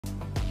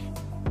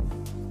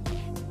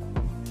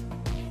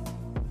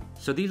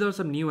So these are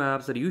some new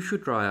apps that you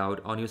should try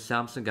out on your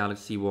Samsung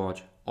Galaxy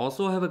Watch.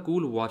 Also, I have a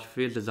cool watch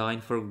face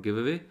design for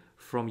giveaway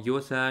from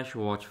Yosash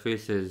watch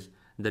faces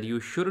that you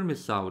shouldn't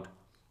miss out.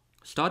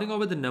 Starting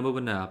off with the number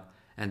one app,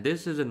 and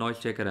this is a noise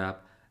checker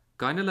app,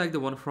 kinda like the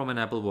one from an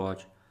Apple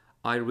Watch.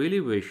 I really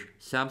wish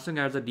Samsung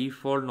adds a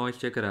default noise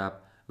checker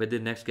app with the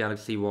next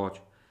Galaxy Watch.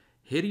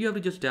 Here you have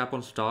to just tap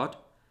on start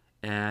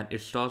and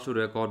it starts to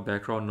record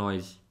background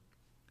noise.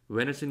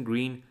 When it's in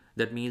green,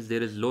 that means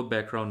there is low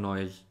background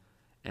noise.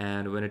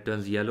 And when it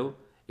turns yellow,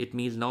 it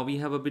means now we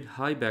have a bit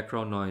high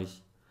background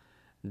noise.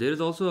 There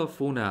is also a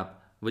phone app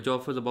which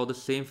offers about the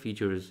same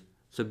features.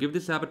 So give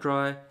this app a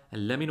try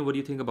and let me know what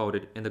you think about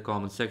it in the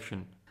comment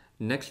section.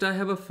 Next, I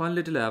have a fun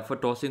little app for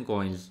tossing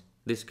coins.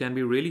 This can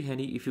be really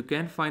handy if you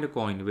can't find a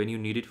coin when you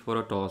need it for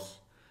a toss.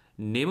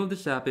 Name of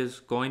this app is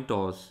Coin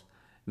Toss.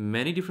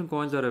 Many different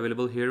coins are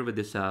available here with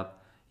this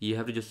app. You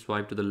have to just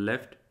swipe to the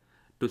left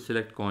to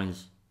select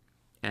coins.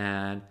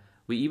 And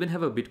we even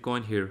have a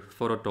Bitcoin here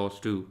for a toss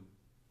too.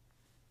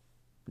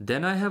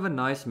 Then I have a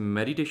nice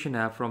meditation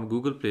app from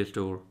Google Play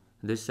Store.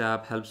 This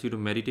app helps you to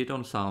meditate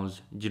on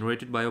sounds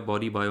generated by your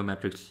body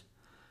biometrics.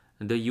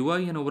 The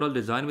UI and overall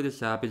design with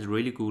this app is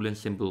really cool and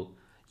simple.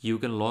 You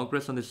can long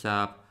press on this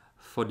app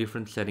for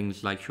different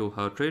settings like show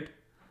heart rate,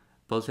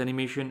 pulse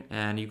animation,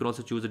 and you can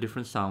also choose a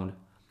different sound.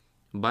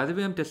 By the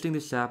way, I'm testing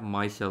this app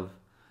myself,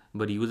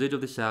 but usage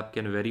of this app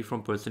can vary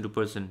from person to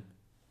person.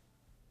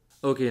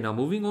 Okay, now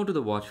moving on to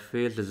the watch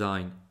face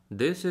design.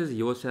 This is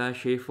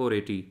Yosash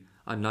A480,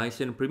 a nice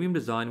and premium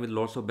design with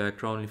lots of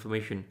background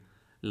information.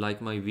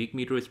 Like my week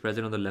meter is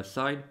present on the left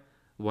side,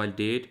 while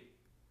date,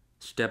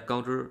 step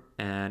counter,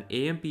 and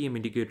AM/PM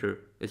indicator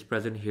is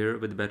present here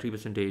with battery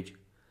percentage.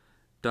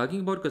 Talking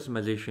about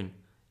customization,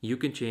 you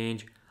can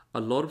change a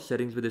lot of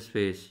settings with this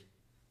face.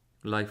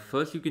 Like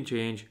first you can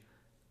change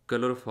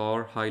color of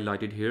hour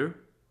highlighted here,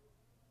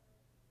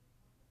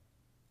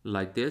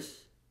 like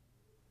this.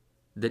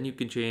 Then you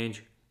can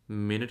change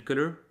minute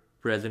color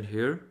present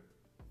here.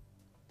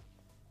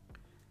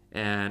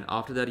 And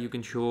after that you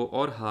can show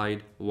or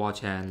hide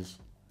watch hands.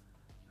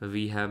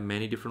 We have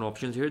many different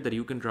options here that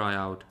you can try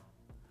out.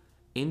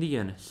 In the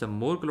end, some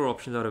more color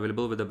options are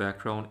available with the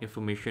background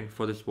information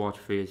for this watch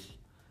face.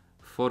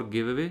 For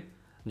giveaway,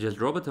 just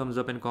drop a thumbs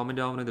up and comment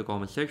down in the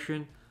comment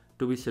section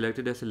to be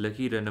selected as a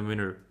lucky random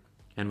winner.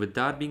 And with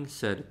that being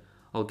said,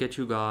 I'll catch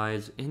you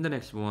guys in the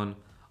next one.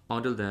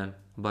 Until then,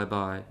 bye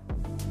bye.